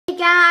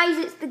guys,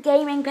 it's the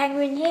Gaming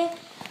Penguin here.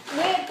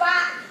 We're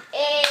back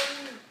in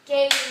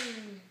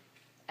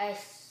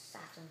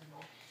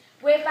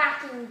We're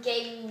back in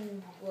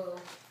Game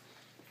World.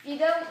 If you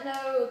don't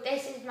know,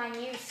 this is my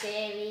new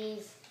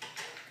series.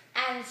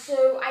 And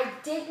so I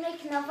did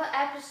make another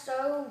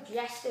episode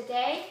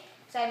yesterday.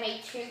 So I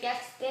made 2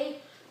 yesterday.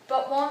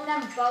 But one of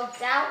them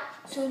bugged out.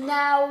 So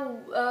now,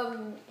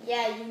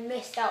 yeah, you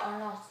missed out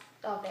on a lot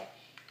of it.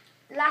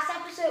 Last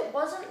episode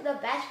wasn't the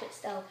best, but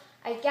still.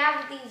 I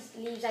gathered these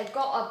leaves. I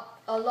got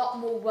a lot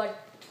more wood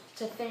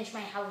to finish my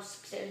house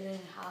because it was only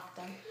half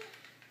done.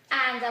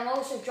 And I'm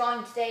also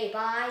joined today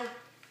by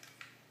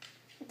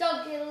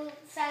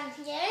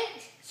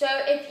Doggill78. So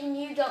if you're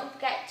new, don't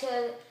forget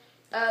to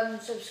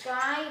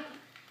subscribe.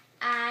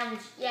 And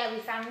yeah, we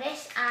found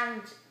this.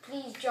 And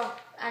please drop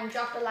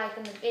a like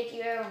on the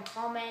video and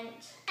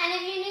comment. And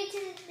if you're new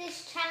to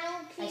this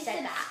channel, please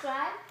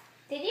subscribe.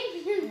 Did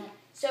you? Yeah.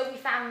 So we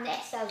found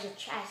this. There was a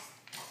chest.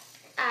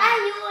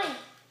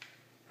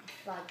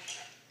 Fudge.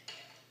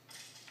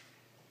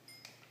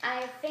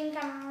 I think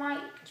I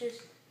might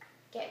just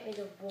get rid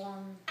of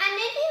one. And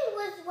if you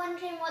was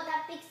wondering what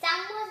that big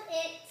sound was,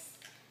 it's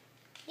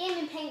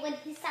Gaming Penguin.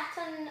 He sat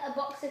on a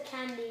box of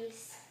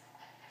candies.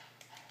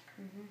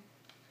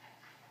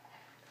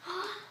 What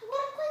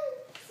a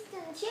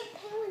coincidence! You have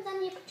penguins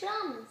on your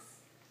pajamas.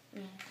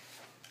 Yeah.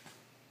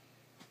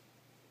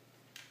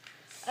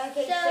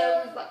 Okay,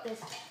 so we've got this.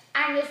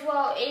 And as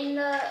well,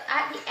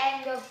 at the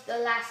end of the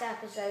last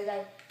episode,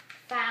 I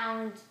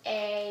found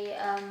a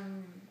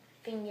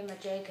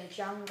thingamajig, a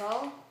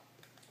jungle.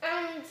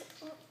 And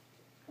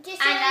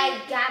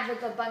I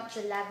gathered a bunch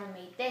of leather,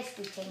 made this.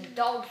 We tamed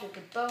dogs with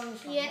the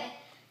bones from it.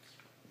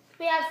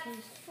 We have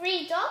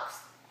 3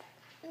 dogs.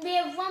 We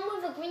have one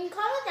with a green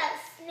collar.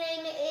 That's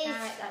name is.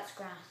 Alright, that's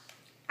grass.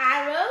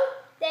 Arrow.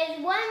 There's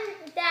one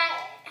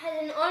that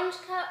has an orange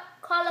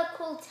collar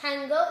called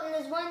Tango, and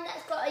there's one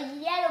that's got a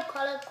yellow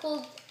collar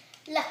called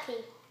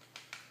Lucky.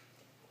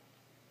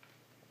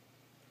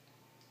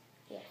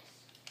 Yes.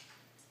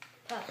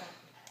 Perfect.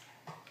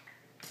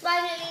 Why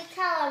don't you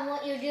tell them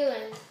what you're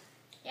doing?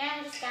 Yeah,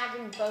 I'm just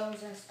gathering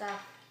bones and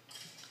stuff.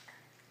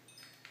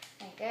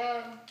 There you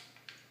go.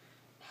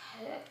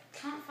 I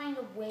can't find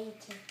a way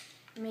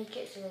to make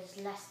it so there's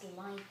less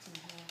light in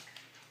here.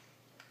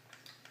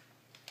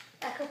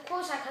 Like, of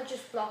course I could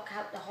just block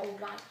out the whole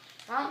light.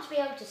 I want to be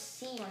able to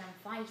see when I'm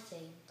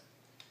fighting.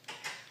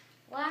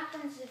 What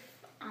happens if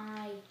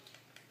I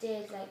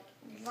did, like,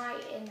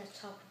 right in the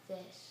top of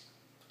this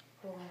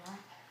corner?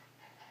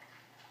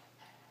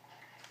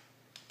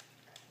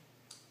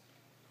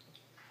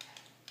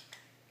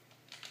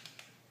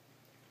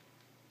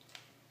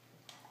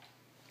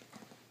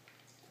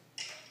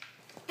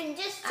 And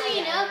just so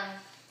you know,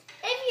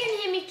 if you can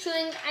hear me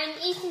chewing, I'm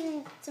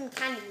eating some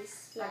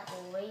candies. Like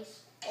always.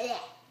 Yeah.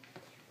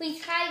 We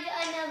tried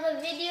another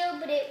video,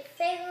 but it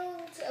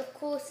failed. Of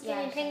course,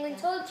 Gaming Penguin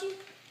told you.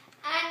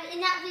 And in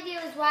that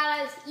video as well,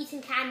 I was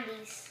eating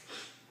candies.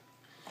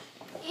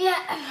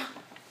 Yeah.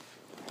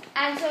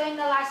 And so in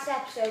the last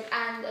episode,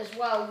 and as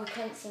well, you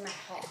couldn't see my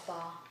hot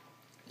bar.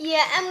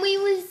 Yeah, and we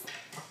was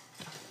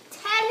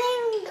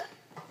telling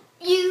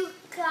you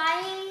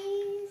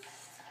guys.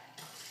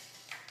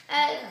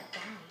 I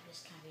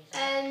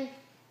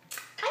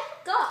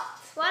forgot.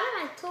 What am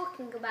I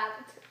talking about?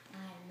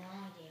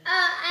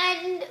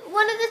 And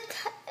one of the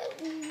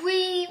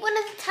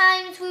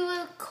times we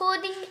were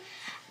recording,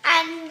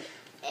 and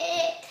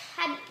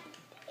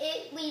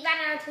we ran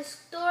out of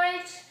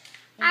storage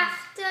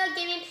after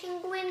Gaming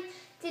Penguin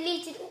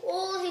deleted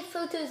all his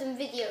photos and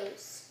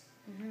videos.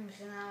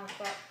 So now I've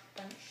got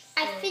a bunch.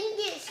 I think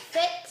it's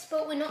fixed,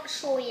 but we're not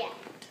sure yet.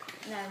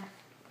 No.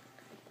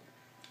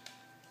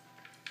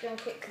 Going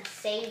to quickly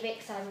save it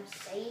because I haven't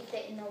saved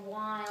it in a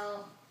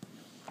while.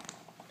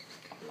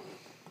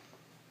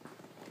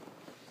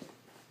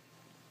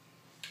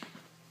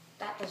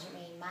 That doesn't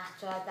really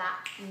matter.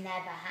 That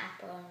never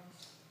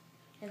happens.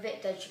 If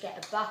it does, you get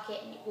a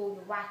bucket and or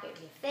you whack it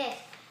with your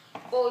fist,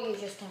 or you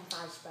just can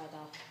fire spread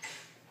off.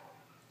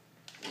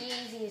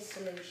 Easiest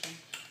solution.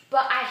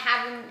 But I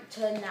haven't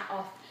turned that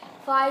off.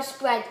 Fire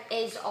spread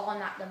is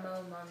on at the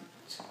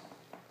moment.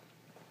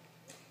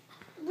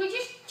 We're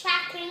just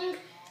checking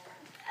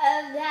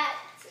that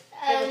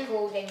The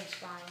recording's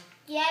fine.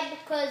 Yeah,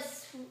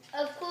 because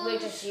of course we're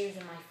just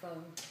using my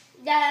phone.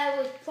 There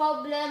was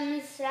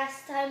problems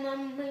last time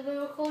when we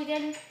were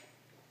recording.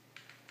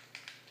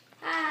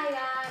 Hi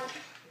guys,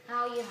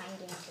 how are you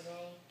hiding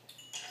today?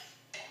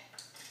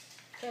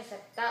 Just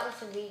that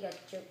was a really good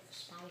joke for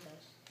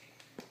spiders.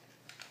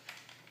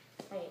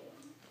 Wait,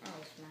 I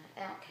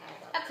don't care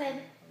about Okay.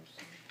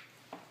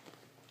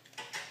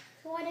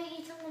 So why don't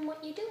you tell them what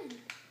you're doing?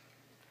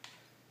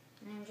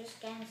 I'm just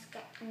getting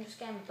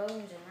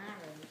bones and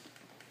arrows.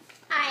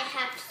 I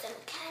have some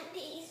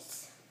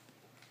candies.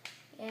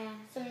 Yeah.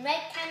 Some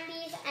red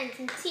candies and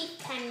some teeth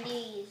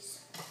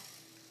candies.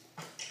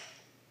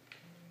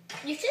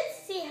 You should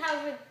see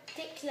how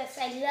ridiculous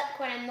I look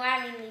when I'm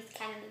wearing these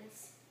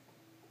candies.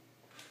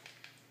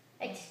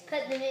 I just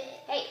put them in,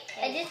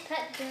 I just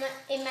put them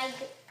in my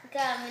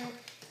gum, and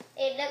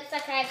it looks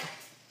like I have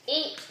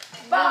 8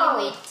 Bow!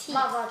 really weird teeth.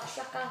 Mother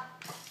chucker.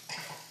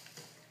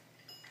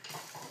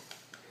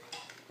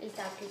 Please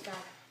die, please die.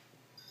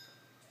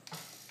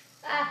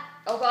 Ah!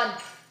 Oh, gone.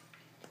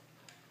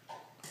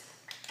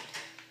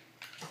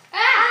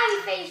 Ah!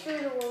 He faced through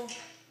the wall.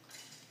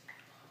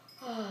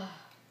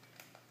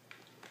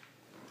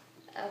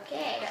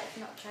 Okay, let's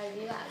not try to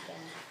do that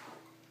again.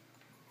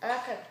 I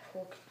like a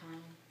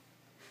porcupine.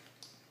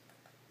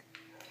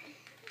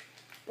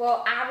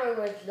 Well,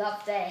 Arrow would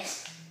love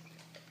this.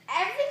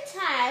 Every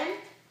time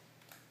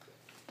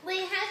we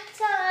had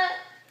to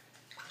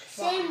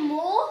say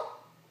more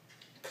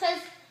because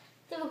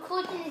the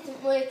recording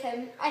isn't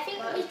working. I think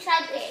we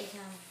tried this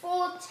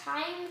 4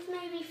 times,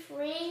 maybe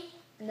 3.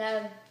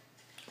 No.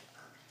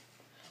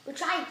 We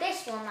tried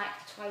this one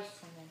like twice or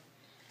something.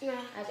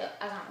 Yeah. I can't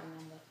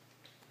remember.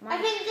 My I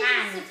think this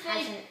hand is the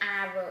has an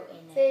arrow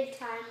in it. 3rd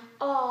time.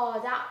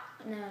 Oh,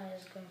 no,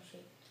 it's going to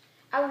shoot.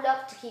 I would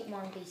love to keep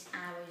one of these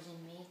arrows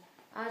in me.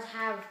 I'd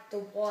have the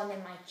one in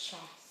my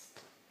chest.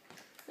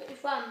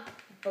 Which one?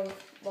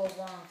 Both, well,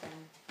 one of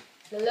them.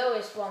 The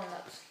lowest one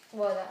looks, the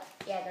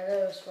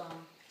lowest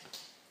one.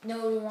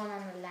 No, the one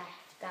on the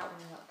left, that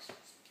one looks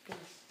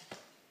beast.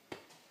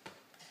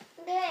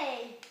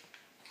 Okay.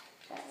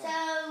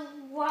 So,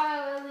 where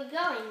are we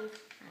going?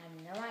 I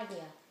have no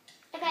idea.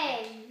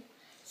 Okay.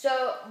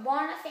 So,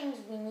 one of the things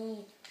we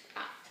need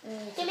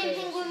to Jimmy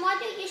do Penguin, why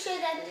don't you show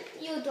them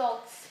your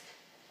dogs?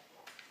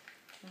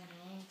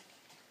 Okay.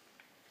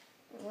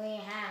 We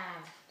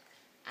have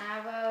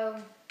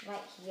Arrow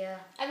right here.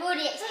 I've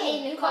already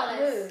explained You the got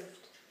colours. moved.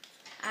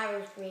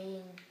 Arrow's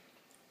green,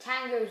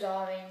 Tango's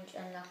orange,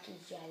 and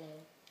Lucky's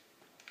yellow.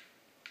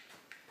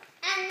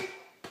 And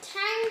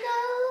Tango,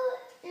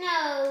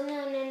 no.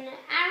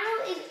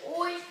 Arrow is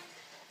always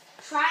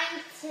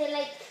trying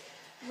to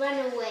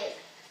run away.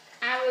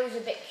 Arrow's a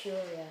bit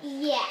curious.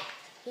 Yeah.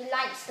 He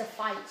likes to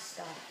fight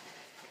stuff.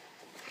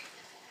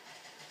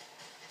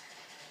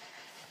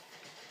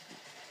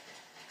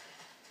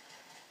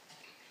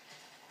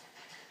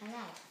 And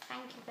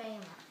thank you very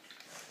much.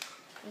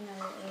 You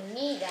know, you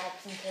need that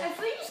in I case.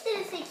 thought you were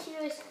going to say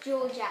Curious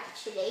George,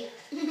 actually.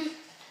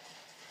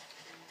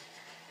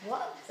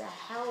 What the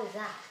hell is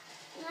that?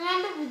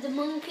 Remember with the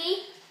monkey?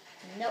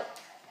 Nope.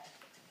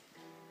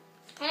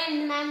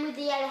 And the man with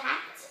the yellow hat?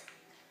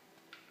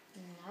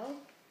 No.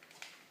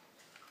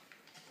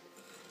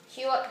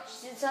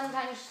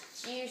 Sometimes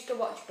she used to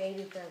watch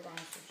baby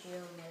programs, so she'll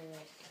know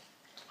it.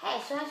 Hey,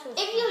 so that's what.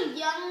 If you're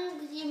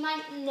young, you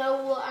might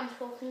know what I'm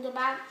talking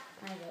about.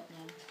 I don't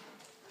know.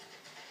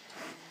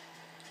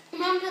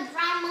 Remember the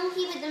brown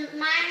monkey with the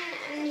man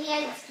and he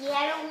has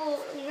yellow,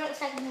 he looks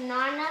like a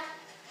banana?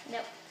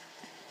 Nope.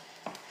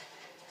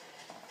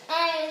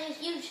 And a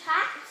huge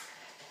hat?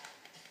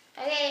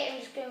 Okay, I'm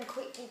just going to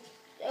quickly.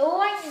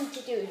 All I need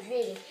to do is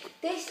really.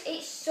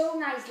 It's so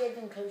nice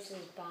living close to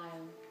this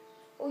biome.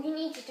 All you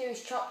need to do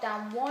is chop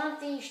down one of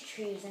these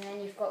trees and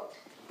then you've got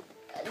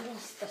at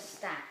least a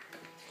stack.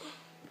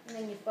 And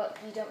then you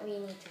don't really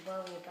need to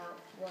worry about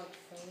what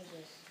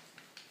freezes.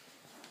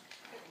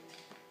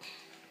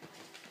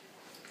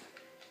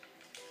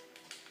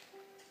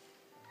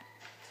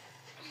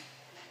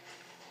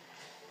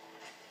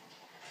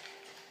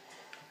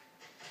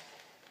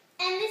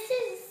 And this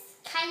is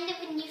kind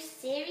of a new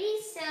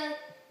series, so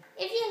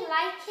if you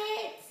like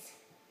it,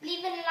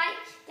 leave a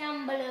like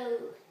down below.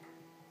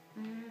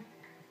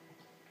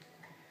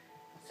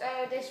 So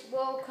this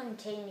will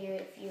continue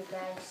if you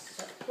guys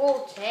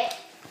support it.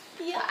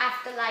 Yeah. But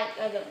after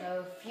I don't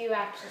know, a few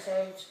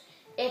episodes,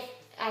 if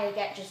I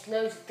get just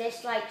loads of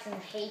dislikes and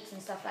hates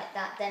and stuff like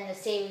that, then the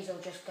series will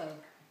just go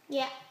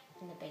Yeah.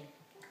 in the bin.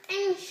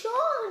 And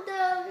show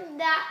them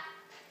that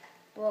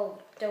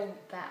Well,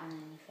 don't bet on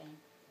anything.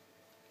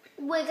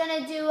 we're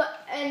going to do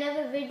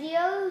another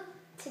video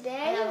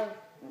today.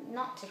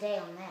 Not today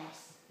on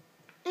this.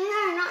 No,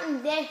 not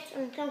on this,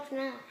 on something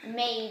else.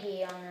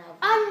 Maybe on another.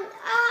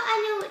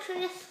 I know which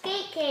one,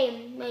 Escape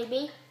Game,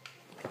 maybe.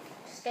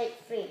 Skate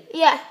 3.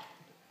 Yeah.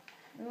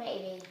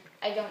 Maybe.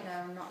 I don't know.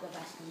 I'm not the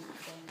best in that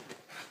game.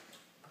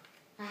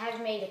 I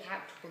have made a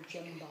character called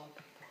Jim Bob.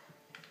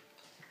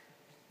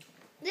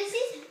 This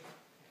is...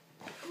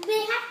 We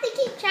have to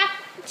keep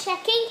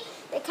checking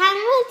the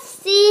camera to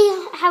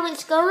see how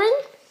it's going.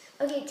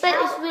 Okay, But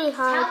it's really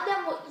hard. Tell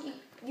them what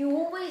you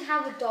always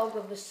have a dog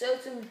of a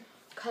certain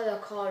colour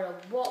collar.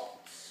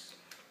 What?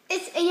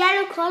 It's a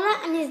yellow collar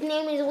and his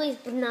name is always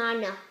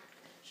Banana.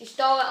 She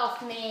stole it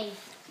off me.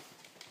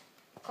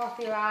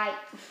 Copyright.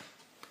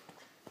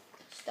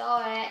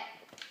 Stole it.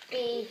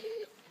 B.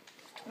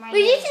 We're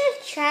using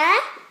a chair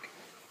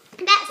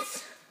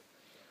that's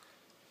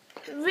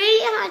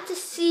really hard to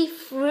see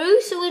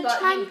through, so we're But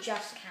trying... you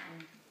just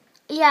can.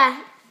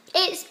 Yeah,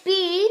 it's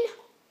been...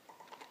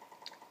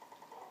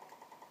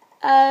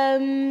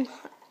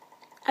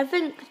 I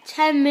think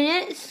 10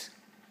 minutes.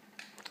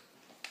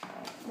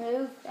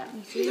 Move. Let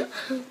me see.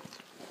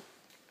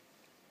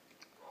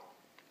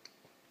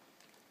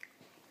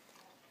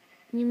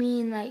 You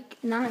mean like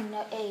 9?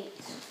 No, 8.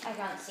 I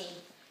can't see.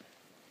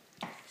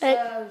 So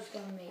I was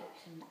going to make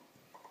some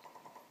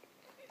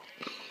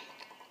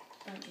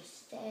bunch of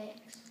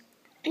sticks.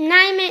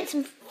 9 minutes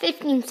and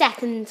 15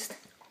 seconds.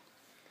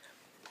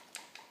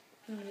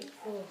 You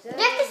You have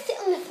to sit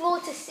on the floor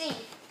to see.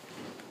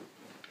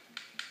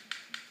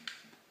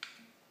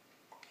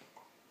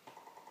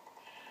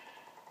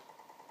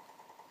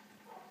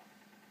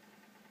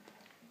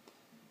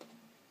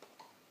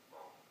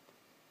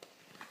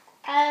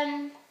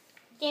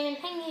 Damon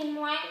Penguin,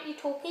 why aren't you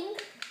talking?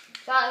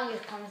 So I'm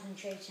just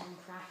concentrating on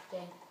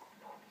crafting.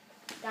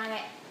 Damn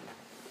it.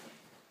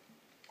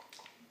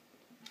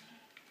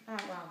 I don't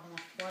have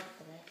enough wood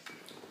for this.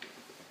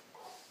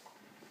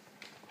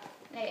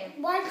 Later.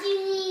 Why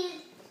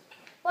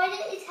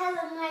don't you tell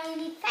them why you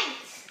need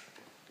thanks?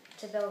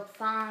 To build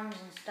farms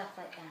and stuff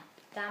like that.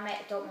 Damn it,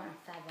 I don't want a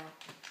feather.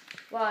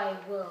 Well, I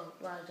will.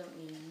 Well, I don't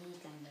really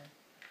need them though.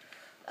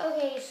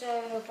 Okay, so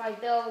if I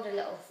build a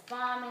little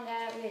farming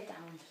area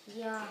down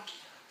here.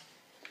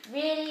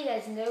 Really,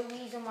 there's no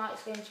reason why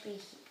it's going to be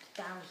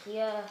down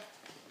here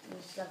in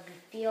this lovely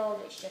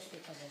field. It's just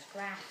because there's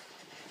grass.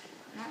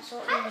 And that's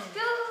what we need.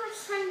 Bill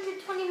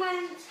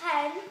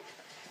 2110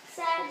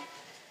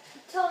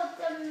 told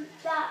them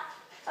that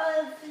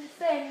the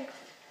thing.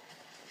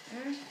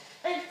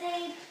 If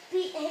they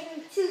beat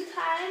him 2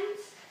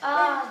 times.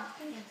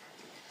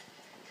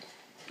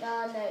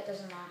 No, it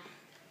doesn't matter.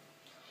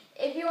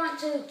 If you want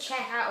to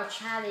check out a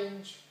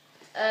challenge,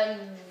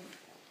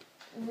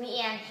 me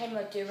and him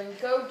are doing,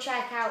 go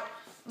check out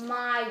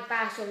my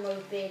battle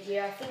mode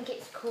video. I think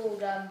it's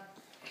called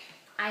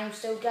I'm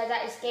so good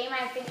at this game.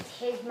 I think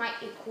his might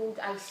be called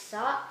I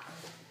Suck.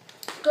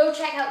 Go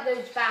check out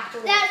those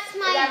battles. That's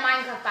they're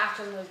Minecraft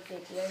battle mode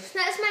videos.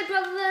 That's my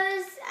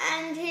brother's,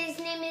 and his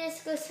name is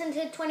Ghost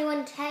Hunter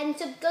 2110.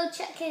 So go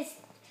check his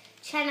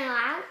channel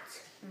out.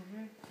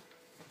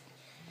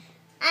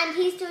 And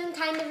he's doing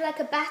kind of like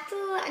a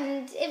battle,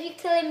 and if you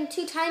kill him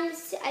 2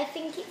 times, I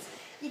think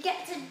you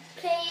get to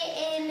play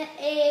in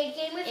a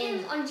game with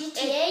him on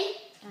GTA.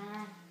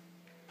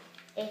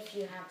 If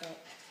you have it.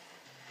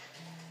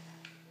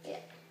 Yeah.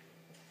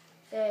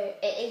 So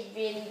it is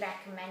really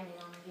recommended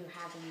on you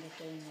having the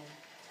game mode.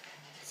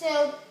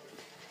 So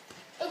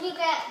if you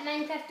get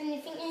Minecraft and you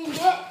think you can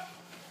do it,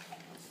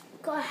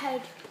 go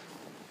ahead.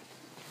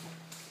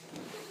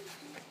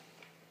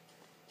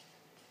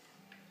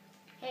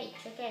 Hey,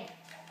 chicken.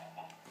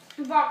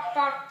 Bark,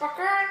 bark,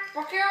 barker,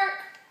 barker.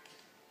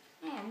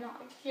 Hey, I'm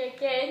not a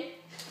chicken.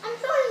 I'm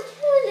throwing to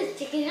this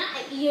chicken, not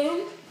at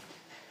you.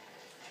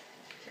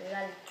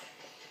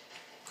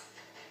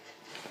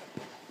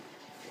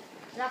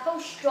 Look how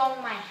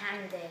strong my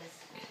hand is.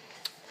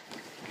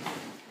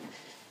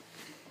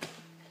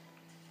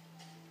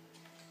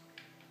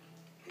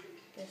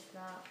 Just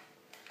that.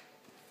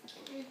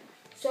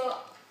 So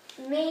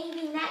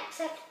maybe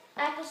next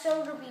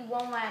episode will be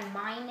one where I'm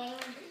mining.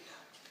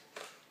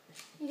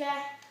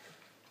 Yeah.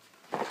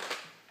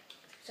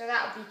 So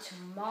that'll be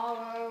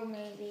tomorrow,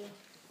 maybe.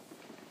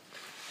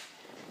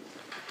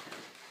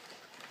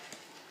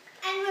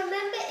 And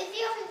remember, if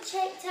you haven't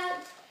checked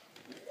out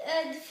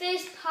the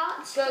first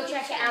part, go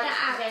check it out,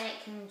 because then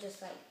it can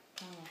just like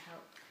kind of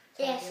help.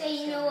 Yeah, so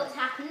you know what's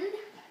happened.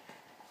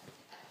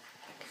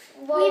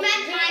 Well,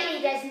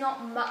 really, there's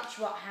not much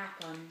what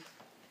happened.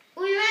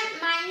 We went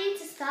mining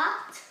to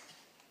start.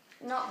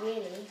 Not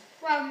really.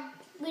 Well,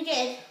 we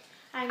did.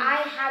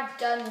 I have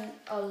done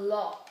a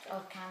lot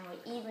of camera,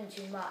 even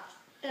too much.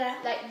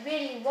 Yeah. Like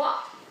really,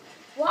 what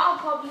I'll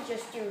probably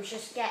just do is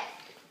just get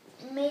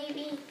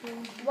maybe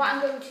what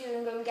I'm going to do.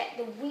 I'm going to get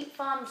the wheat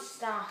farm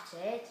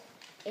started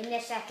in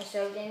this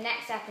episode. In the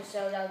next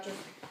episode,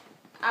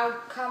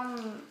 I'll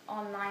come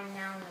online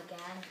now and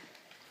again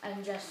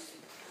and just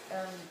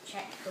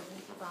check the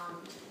wheat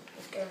farm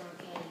is going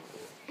okay.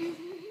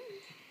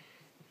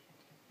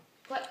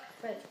 Wait,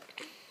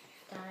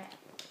 damn it.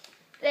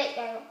 Let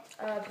go.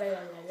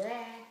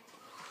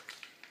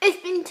 It's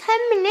been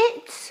 10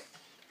 minutes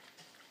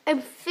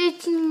and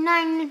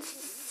 39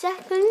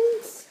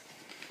 seconds.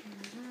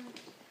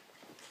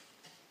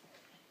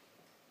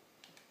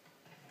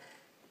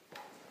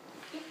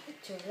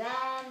 To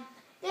them.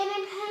 Then in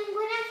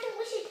Penguin, I think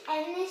we should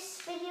end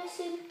this video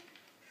soon.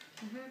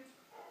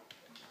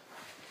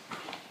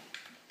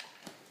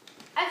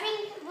 I think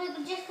we're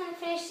just going to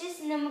finish this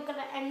and then we're going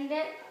to end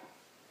it.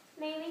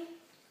 Maybe.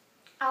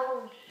 I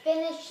will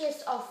finish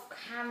this off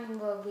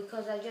camera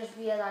because I just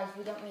realised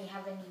we don't really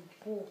have any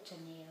water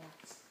near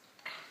us.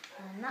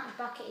 And that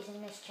bucket is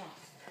in this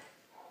chest.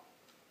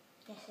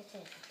 Yes, it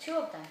is. 2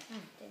 of them.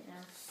 Didn't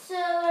know. So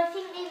I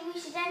think maybe we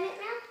should end it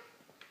now.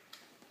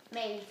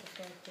 Maybe just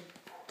go to.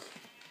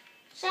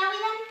 Shall we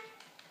then?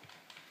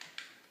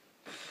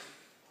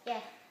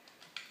 Yeah.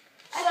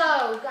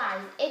 So,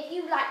 guys, if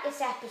you like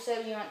this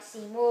episode, you want to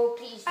see more,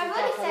 please do I've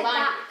already drop a said like.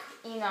 that.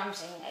 You know I'm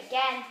saying it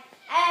again.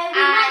 We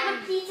might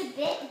repeat a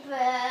bit,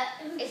 but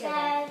It's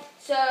okay.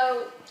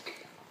 So,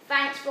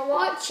 thanks for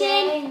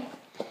watching.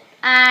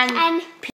 And